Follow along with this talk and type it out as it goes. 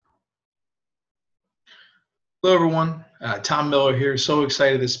Hello, everyone. Tom Miller here. So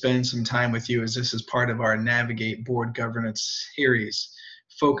excited to spend some time with you as this is part of our Navigate Board Governance series,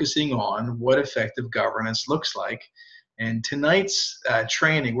 focusing on what effective governance looks like. And tonight's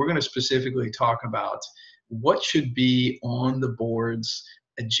training, we're going to specifically talk about what should be on the board's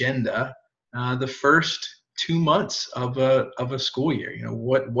agenda the first 2 months of a school year. You know,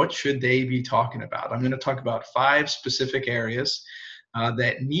 what should they be talking about? I'm going to talk about 5 specific areas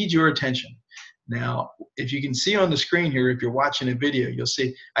that need your attention. Now, if you can see on the screen here, if you're watching a video, you'll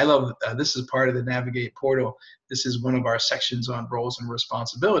see, I love, this is part of the Navigate portal. This is one of our sections on roles and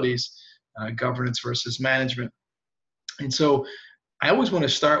responsibilities, governance versus management. And so I always want to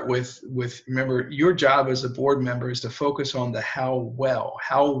start with remember, your job as a board member is to focus on the how well.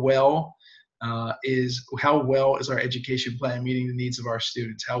 How well is our education plan meeting the needs of our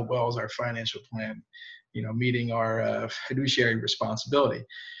students? How well is our financial plan, meeting our fiduciary responsibility?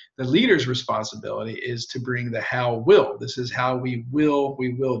 The leader's responsibility is to bring the how will. This is how we will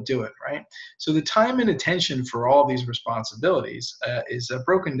do it, right? So the time and attention for all these responsibilities is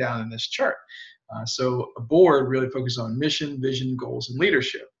broken down in this chart. So a board really focuses on mission, vision, goals, and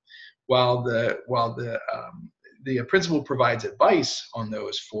leadership, while the principal provides advice on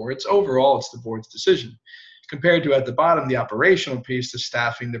those four. It's the board's decision. Compared to at the bottom, the operational piece, the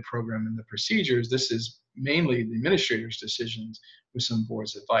staffing, the program, and the procedures, this is mainly the administrator's decisions with some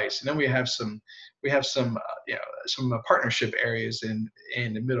board's advice. And then we have some partnership areas in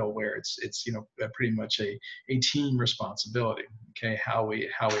the middle where it's pretty much a team responsibility. Okay, how we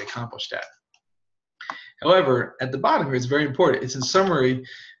accomplish that. However, at the bottom here, it's very important. It's in summary.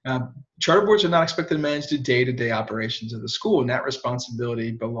 Charter boards are not expected to manage the day-to-day operations of the school, and that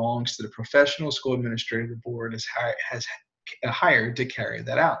responsibility belongs to the professional school administrator the board has hired to carry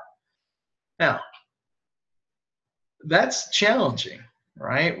that out. Now, that's challenging,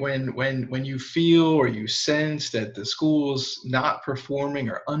 right? When you feel or you sense that the school's not performing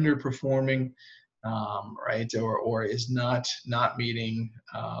or underperforming, right, or is not meeting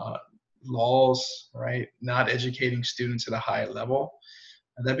laws, right, not educating students at a high level,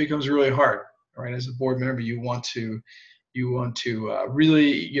 and that becomes really hard, right? As a board member, you want to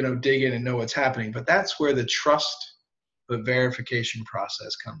really dig in and know what's happening, but that's where the trust but verification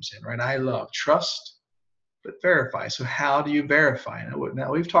process comes in, right? I love trust but verify. So how do you verify?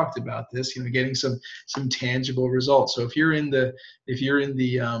 Now we've talked about this, getting some tangible results. So if you're in the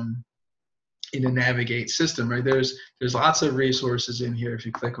Navigate system, right, there's lots of resources in here if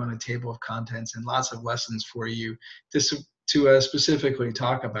you click on a table of contents, and lots of lessons for you to specifically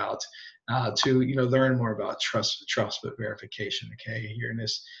talk about to learn more about trust but verification. Okay, here in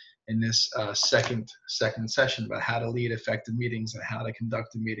this second session about how to lead effective meetings and how to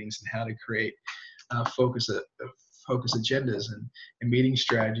conduct the meetings and how to create focus agendas and meeting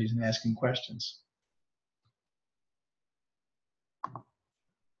strategies and asking questions.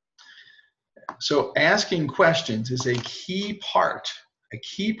 So asking questions is a key part of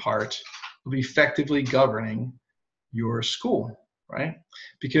effectively governing your school, right?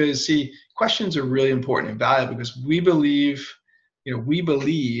 Because see, questions are really important and valuable because we want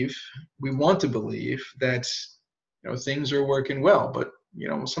to believe that things are working well, but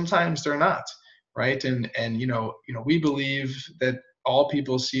sometimes they're not, right? And we believe that all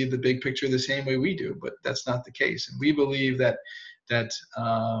people see the big picture the same way we do, but that's not the case. And we believe that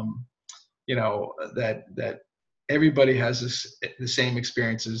everybody has the same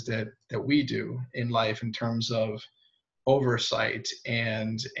experiences that we do in life in terms of oversight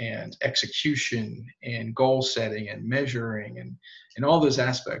and execution and goal setting and measuring and all those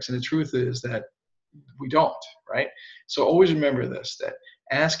aspects. And the truth is that we don't, right? So always remember this, that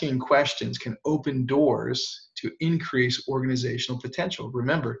asking questions can open doors to increase organizational potential.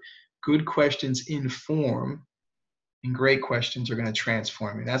 Remember, good questions inform, and great questions are going to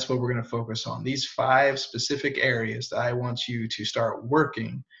transform. And that's what we're going to focus on. These 5 specific areas that I want you to start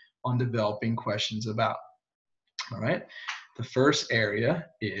working on developing questions about. All right. The first area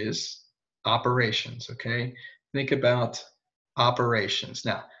is operations. Okay. Think about operations.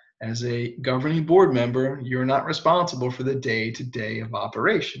 Now, as a governing board member, you're not responsible for the day-to-day of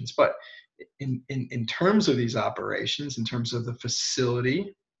operations, but in terms of these operations, in terms of the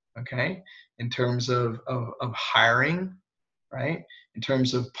facility, okay, in terms of hiring, right, in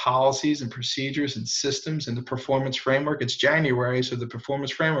terms of policies and procedures and systems and the performance framework, it's January, so the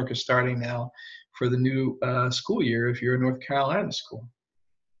performance framework is starting now for the new school year if you're a North Carolina school,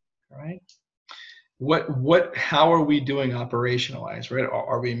 all right? How are we doing operationalized, right?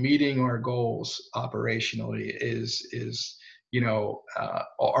 Are we meeting our goals operationally?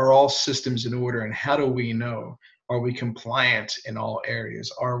 Are all systems in order, and how do we know? Are we compliant in all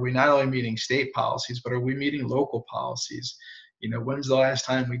areas? Are we not only meeting state policies, but are we meeting local policies? When's the last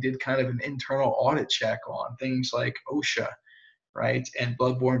time we did kind of an internal audit check on things like OSHA, right? And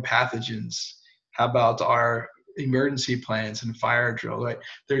bloodborne pathogens. How about our emergency plans and fire drill, right?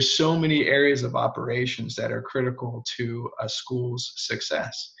 There's so many areas of operations that are critical to a school's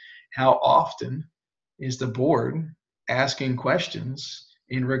success. How often is the board asking questions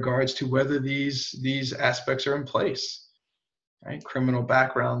in regards to whether these aspects are in place, right? Criminal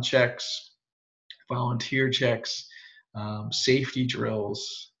background checks, volunteer checks, safety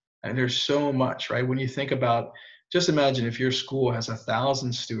drills, and there's so much, right? When you think about, just imagine if your school has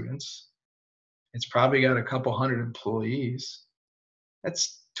 1,000 students, it's probably got a couple hundred employees.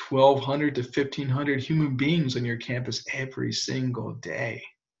 That's 1,200 to 1,500 human beings on your campus every single day.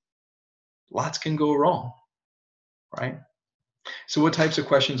 Lots can go wrong, right? So what types of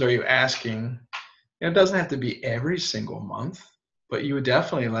questions are you asking? It doesn't have to be every single month, but you would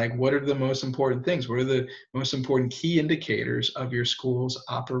definitely what are the most important things? What are the most important key indicators of your school's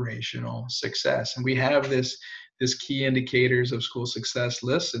operational success? And we have this key indicators of school success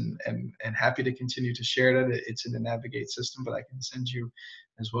list, and happy to continue to share that. It's in the Navigate system, but I can send you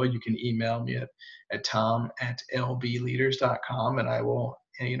as well. You can email me at tom@lbleaders.com, and I will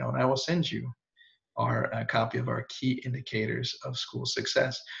send you a copy of our key indicators of school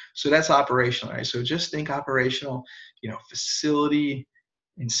success. So that's operational, right? So just think operational, facility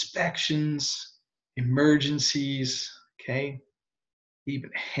inspections, emergencies, okay?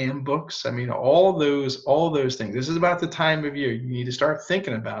 Even handbooks. I mean, all those things. This is about the time of year. You need to start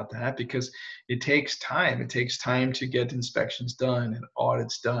thinking about that because it takes time. It takes time to get inspections done and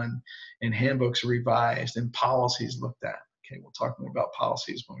audits done and handbooks revised and policies looked at. Okay, we'll talk more about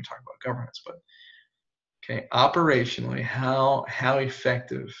policies when we talk about governance, but okay, operationally, how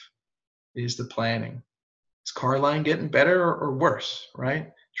effective is the planning? Is car line getting better or worse,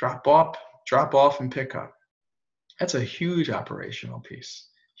 right? Drop off and pick up. That's a huge operational piece,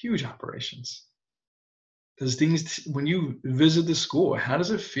 huge operations. When you visit the school, how does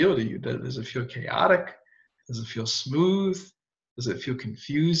it feel to you? Does it feel chaotic? Does it feel smooth? Does it feel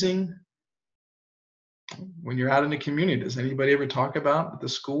confusing? When you're out in the community, does anybody ever talk about the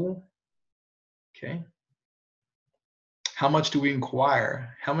school? Okay. How much do we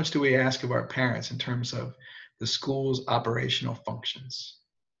inquire? How much do we ask of our parents in terms of the school's operational functions?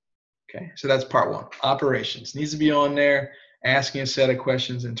 Okay, so that's part one. Operations needs to be on there, asking a set of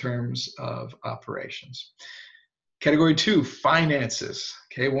questions in terms of operations. Category 2, finances.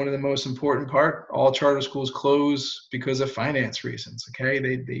 Okay, one of the most important part, all charter schools close because of finance reasons. Okay,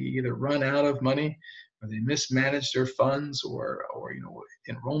 they either run out of money or they mismanage their funds, or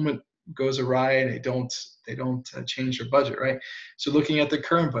enrollment goes awry and they don't change their budget, right? So looking at the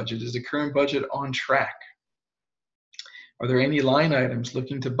current budget, is the current budget on track? Are there any line items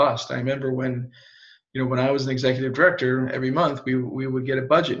looking to bust? I remember when I was an executive director, every month we would get a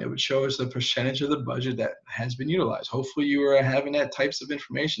budget and it would show us the percentage of the budget that has been utilized. Hopefully you are having that types of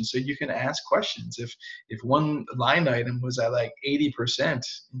information so you can ask questions. If one line item was at 80%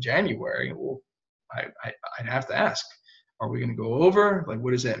 in January, well, I'd have to ask, are we going to go over? What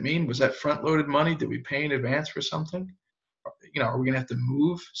does that mean? Was that front loaded money? Did we pay in advance for something? Are we going to have to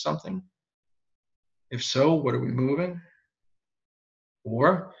move something? If so, what are we moving?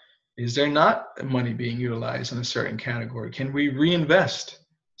 Or is there not money being utilized in a certain category? Can we reinvest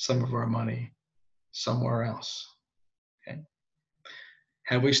some of our money somewhere else? Okay.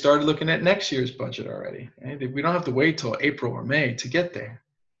 Have we started looking at next year's budget already? Okay. We don't have to wait till April or May to get there.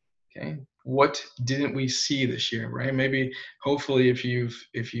 Okay. What didn't we see this year, right? Maybe, hopefully, if you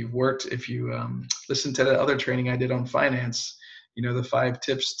listened to the other training I did on finance, the 5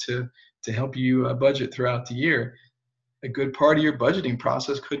 tips to help you budget throughout the year. A good part of your budgeting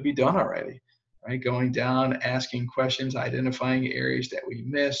process could be done already, right? Going down, asking questions, identifying areas that we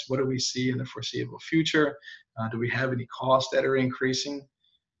missed. What do we see in the foreseeable future? Do we have any costs that are increasing,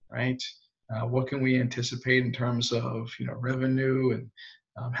 right? What can we anticipate in terms of revenue, and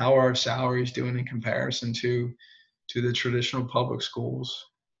how are our salaries doing in comparison to the traditional public schools?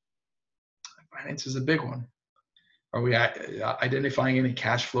 Finance is a big one. Are we identifying any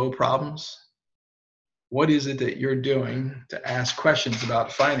cash flow problems? What is it that you're doing to ask questions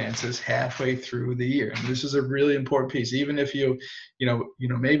about finances halfway through the year? And this is a really important piece. Even if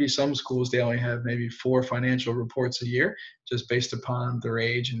maybe some schools, they only have maybe 4 financial reports a year, just based upon their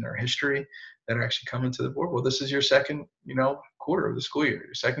age and their history, that are actually coming to the board. Well, this is your second, quarter of the school year.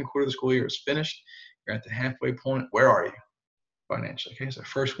 Your second quarter of the school year is finished. You're at the halfway point. Where are you financially? Okay, so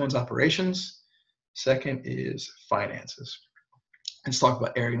first one's operations. Second is finances. Let's talk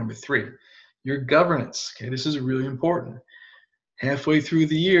about area number 3. Your governance. Okay, this is really important. Halfway through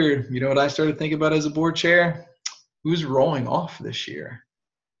the year, you know what I started thinking about as a board chair? Who's rolling off this year?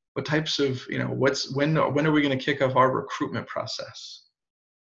 What types of, when are we going to kick off our recruitment process?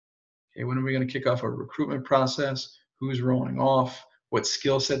 Okay, when are we going to kick off our recruitment process? Who's rolling off? What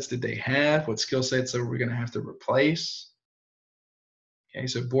skill sets did they have? What skill sets are we going to have to replace? Okay,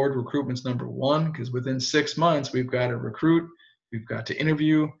 so board recruitment's number one, because within 6 months, we've got to recruit, we've got to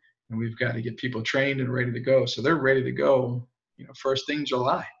interview, and we've got to get people trained and ready to go. So they're ready to go, first thing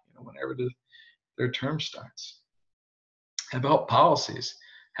July, whenever their term starts. How about policies?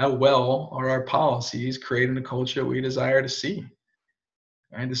 How well are our policies creating the culture we desire to see?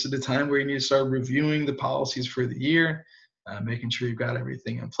 Right, this is the time where you need to start reviewing the policies for the year, making sure you've got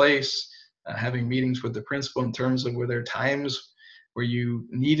everything in place, having meetings with the principal in terms of where there are times where you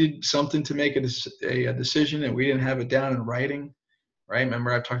needed something to make a decision and we didn't have it down in writing. Right?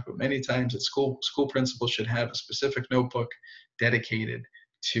 Remember, I've talked about many times that school principals should have a specific notebook dedicated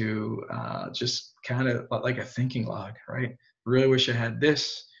to just kind of like a thinking log. Right? Really wish I had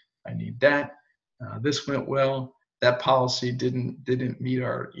this. I need that. This went well. That policy didn't meet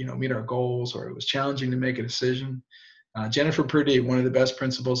our goals, or it was challenging to make a decision. Jennifer Purdie, one of the best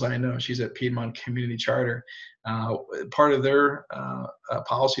principals I know, she's at Piedmont Community Charter. Part of their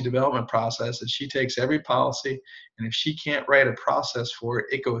policy development process is she takes every policy, and if she can't write a process for it,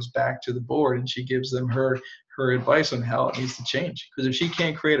 it goes back to the board, and she gives them her advice on how it needs to change. Because if she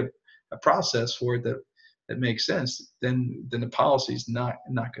can't create a process for it that makes sense, then the policy is not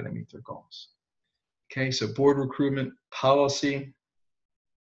going to meet their goals. Okay, so board recruitment policy.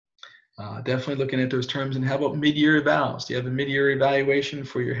 Definitely looking at those terms. And how about mid-year evals? Do you have a mid-year evaluation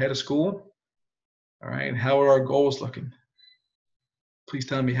for your head of school? All right, and how are our goals looking? Please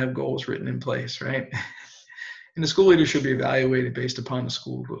tell me you have goals written in place, right? And the school leader should be evaluated based upon the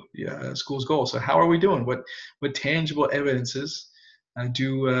school's goals. So how are we doing? What tangible evidences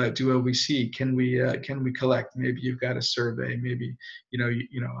do we see? Can we collect? Maybe you've got a survey. Maybe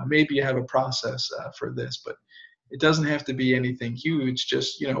maybe you have a process for this, but it doesn't have to be anything huge.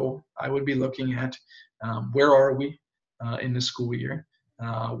 Just I would be looking at where are we in the school year?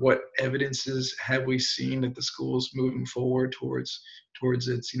 What evidences have we seen that the school is moving forward towards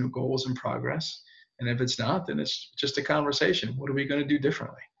its goals and progress? And if it's not, then it's just a conversation. What are we going to do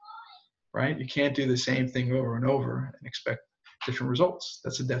differently? Right? You can't do the same thing over and over and expect different results.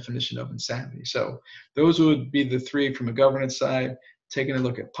 That's a definition of insanity. So those would be the three from a governance side: taking a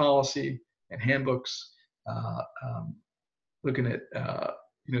look at policy and handbooks, looking at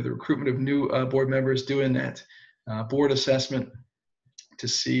the recruitment of new board members, doing that board assessment to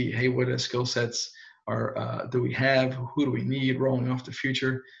see, hey, what skill sets do we have? Who do we need? Rolling off the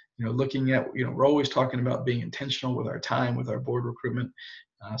future. Looking at, we're always talking about being intentional with our time, with our board recruitment.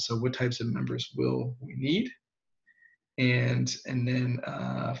 So what types of members will we need? And then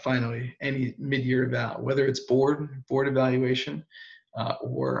finally, any mid-year eval, whether it's board evaluation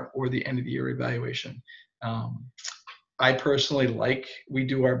or the end of the year evaluation. I personally we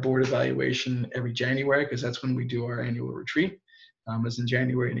do our board evaluation every January, because that's when we do our annual retreat. It's in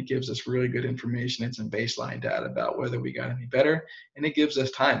January, and it gives us really good information and some baseline data about whether we got any better. And it gives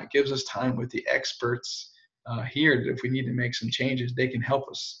us time. It gives us time with the experts here that if we need to make some changes, they can help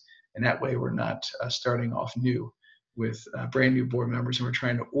us. And that way we're not starting off new with brand new board members, and we're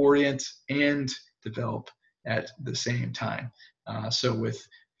trying to orient and develop at the same time. So with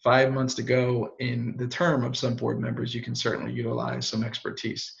 5 months to go in the term of some board members, you can certainly utilize some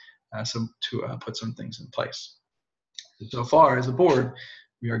expertise to put some things in place. So far as a board,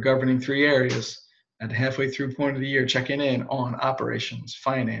 we are governing 3 areas at the halfway through point of the year, checking in on operations,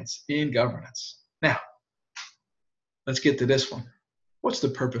 finance, and governance. Now, let's get to this one. What's the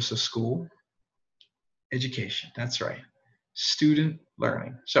purpose of school? Education, that's right. Student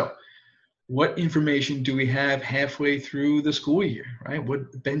learning. So what information do we have halfway through the school year, right?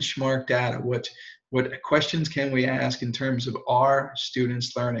 What benchmark data, what questions can we ask in terms of our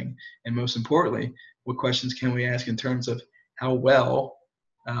students learning? And most importantly, what questions can we ask in terms of how well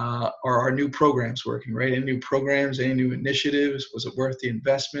are our new programs working, right? Any new programs, any new initiatives? Was it worth the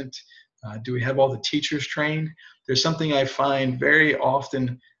investment? Do we have all the teachers trained? There's something I find very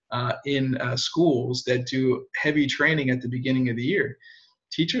often in schools that do heavy training at the beginning of the year.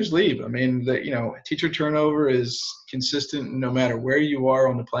 Teachers leave. I mean, teacher turnover is consistent no matter where you are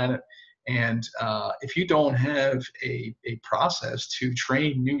on the planet. And if you don't have a process to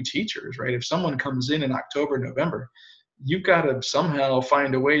train new teachers, right? If someone comes in October, November, you've got to somehow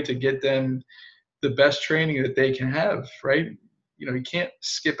find a way to get them the best training that they can have, right? You can't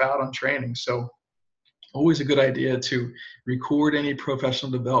skip out on training. So Always a good idea to record any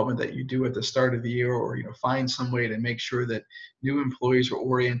professional development that you do at the start of the year, or find some way to make sure that new employees are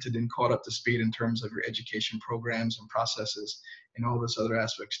oriented and caught up to speed in terms of your education programs and processes and all those other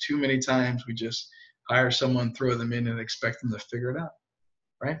aspects. Too many times we just hire someone, throw them in, and expect them to figure it out,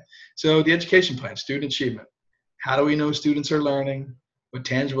 right? So the education plan, student achievement. How do we know students are learning? What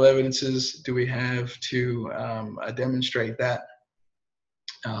tangible evidences do we have to demonstrate that?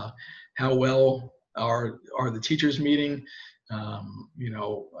 How well are the teachers meeting? Are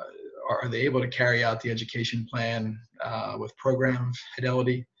they able to carry out the education plan with program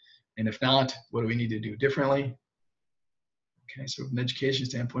fidelity? And if not, what do we need to do differently? Okay, so from an education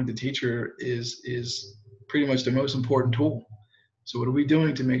standpoint, the teacher is pretty much the most important tool. So what are we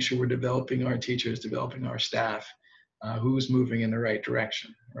doing to make sure we're developing our teachers, developing our staff? Who's moving in the right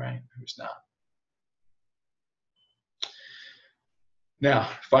direction, right? Who's not? Now,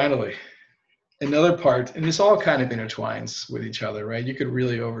 finally, another part, and this all kind of intertwines with each other, right? You could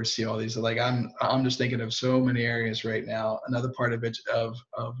really oversee all these. Like I'm just thinking of so many areas right now. Another part of it, of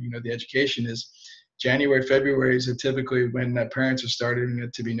the education is January, February is typically when parents are starting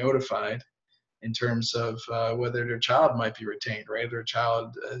to be notified in terms of whether their child might be retained, right? Their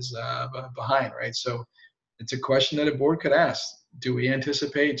child is behind, right? So it's a question that a board could ask. Do we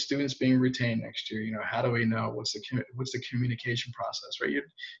anticipate students being retained next year? How do we know? What's the communication process, right?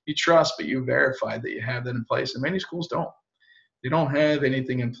 You trust, but you verify that you have that in place. And many schools don't. They don't have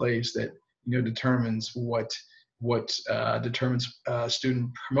anything in place that determines what determines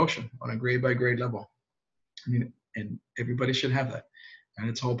student promotion on a grade by grade level. And everybody should have that. And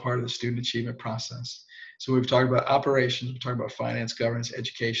it's all part of the student achievement process. So we've talked about operations, we've talked about finance, governance,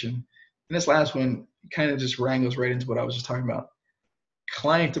 education. And this last one kind of just wrangles right into what I was just talking about.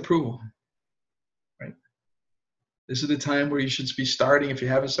 Client approval, right? This is the time where you should be starting, if you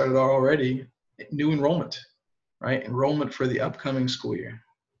haven't started already, new enrollment, right? Enrollment for the upcoming school year,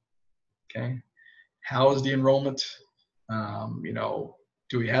 okay? How is the enrollment?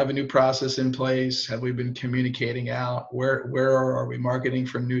 Do we have a new process in place? Have we been communicating out? Where are we marketing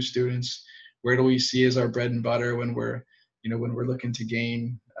for new students? Where do we see as our bread and butter when we're looking to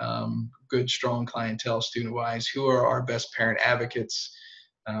gain good, strong clientele student-wise? Who are our best parent advocates?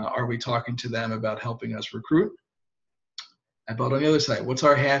 Are we talking to them about helping us recruit? About on the other side, what's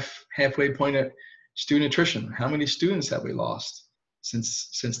our halfway point at student attrition? How many students have we lost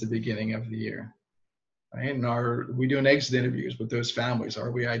since the beginning of the year? Right? And are we doing exit interviews with those families?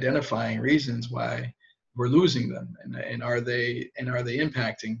 Are we identifying reasons why we're losing them? And are they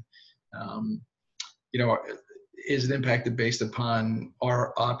impacting? Is it impacted based upon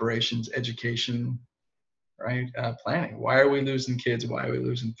our operations, education, right? Planning. Why are we losing kids? Why are we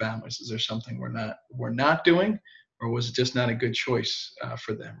losing families? Is there something we're not doing, or was it just not a good choice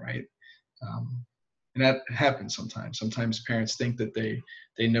for them, right? And that happens sometimes. Sometimes parents think that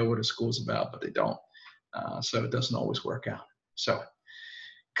they know what a school's about, but they don't. So it doesn't always work out. So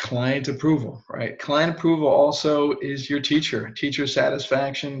client approval, right? Client approval also is your teacher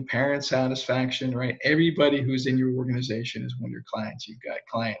satisfaction, parent satisfaction, right? Everybody who's in your organization is one of your clients. You've got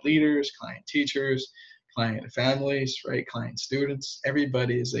client leaders, client teachers, client families, right? Client students.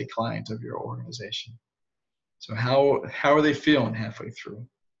 Everybody is a client of your organization. So how are they feeling halfway through?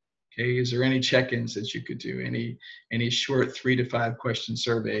 Okay, is there any check-ins that you could do? Any short 3 to 5 question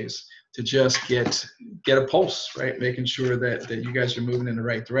surveys to just get a pulse, right? Making sure that you guys are moving in the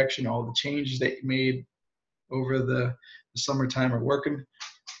right direction. All the changes that you made over the summertime are working.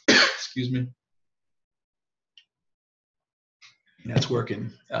 Excuse me. And that's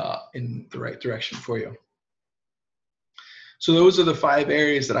working in the right direction for you. So those are the 5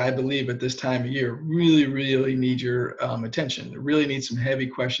 areas that I believe at this time of year really, really need your attention. They really need some heavy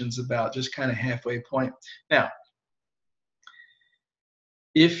questions about just kind of halfway point. Now,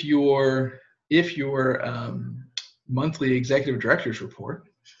 if your monthly executive director's report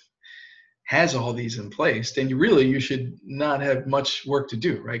has all these in place, then you should not have much work to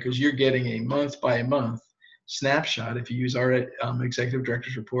do, right? Because you're getting a month by month snapshot. If you use our executive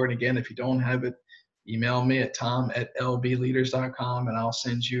director's report, and again, if you don't have it, email me at tom@lbleaders.com, and I'll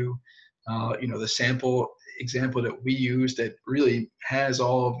send you, the sample example that we use that really has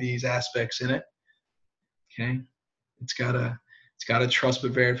all of these aspects in it. Okay, it's got a trust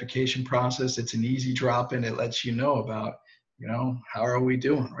but verification process. It's an easy drop in. It lets you know about, how are we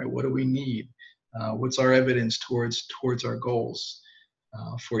doing, right? What do we need? What's our evidence towards our goals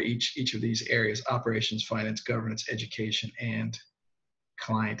for each of these areas: operations, finance, governance, education, and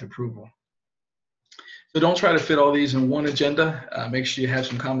client approval. So don't try to fit all these in one agenda. Make sure you have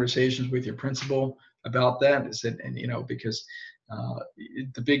some conversations with your principal about that. Because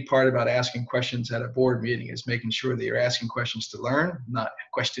The big part about asking questions at a board meeting is making sure that you're asking questions to learn, not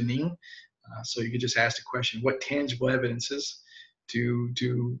questioning. So you could just ask the question, what tangible evidences do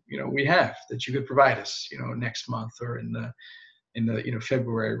we have that you could provide us, next month or in the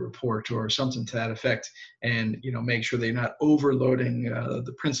February report or something to that effect, and make sure that you're not overloading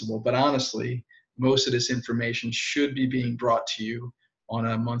the principal. But honestly, most of this information should be being brought to you on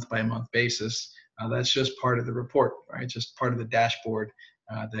a month-by-month basis. That's just part of the report, right? Just part of the dashboard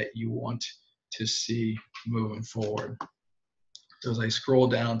that you want to see moving forward. So as I scroll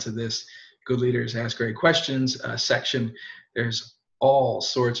down to this Good Leaders Ask Great Questions section, there's all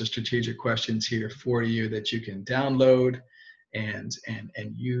sorts of strategic questions here for you that you can download and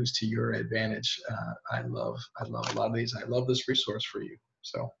use to your advantage. I love a lot of these. I love this resource for you.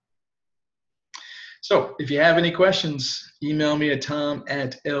 So if you have any questions, email me at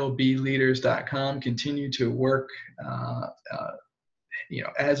tom@lbleaders.com. Continue to work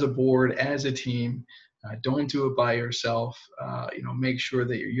as a board, as a team. Don't do it by yourself. Make sure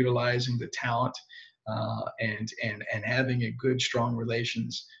that you're utilizing the talent and having a good, strong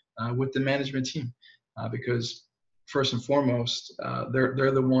relations with the management team, because first and foremost,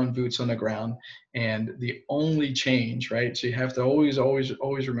 they're the one boots on the ground, and the only change, right? So you have to always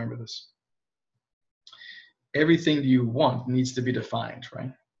remember this. Everything you want needs to be defined,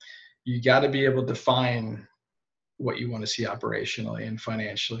 right? You got to be able to define what you want to see operationally and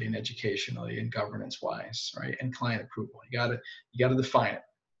financially and educationally and governance wise, right? And client approval. You got to define it,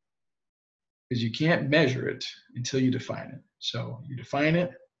 because you can't measure it until you define it. So you define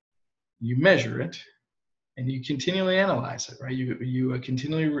it, you measure it, and you continually analyze it, right? You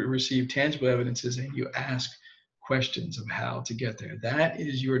continually receive tangible evidences, and you ask questions of how to get there. That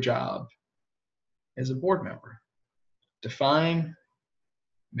is your job as a board member. Define,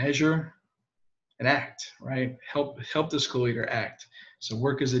 measure, and act, right? Help the school leader act. So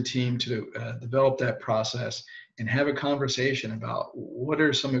work as a team to develop that process and have a conversation about what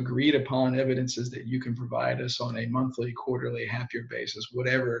are some agreed upon evidences that you can provide us on a monthly, quarterly, half-year basis,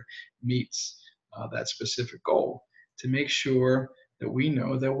 whatever meets that specific goal, to make sure that we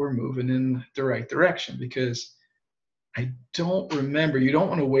know that we're moving in the right direction. Because I don't remember, you don't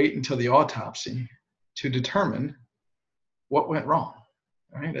want to wait until the autopsy to determine what went wrong,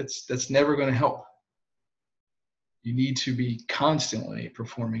 right? That's never going to help. You need to be constantly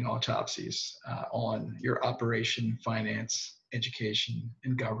performing autopsies on your operation, finance, education,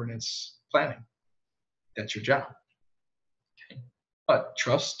 and governance planning. That's your job. Okay. But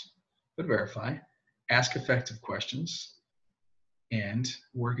trust, but verify, ask effective questions, and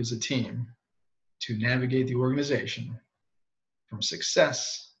work as a team to navigate the organization from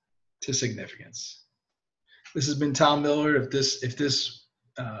success to significance. This has been Tom Miller. If this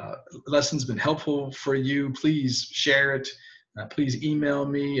lesson's been helpful for you, please share it. Please email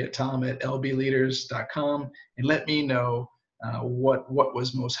me at tom@lbleaders.com and let me know what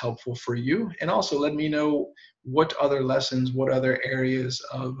was most helpful for you. And also let me know what other lessons, what other areas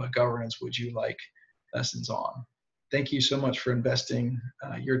of governance would you like lessons on. Thank you so much for investing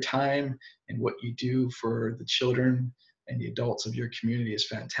your time, and what you do for the children and the adults of your community is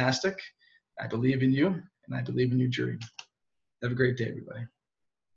fantastic. I believe in you, and I believe in your dream. Have a great day, everybody.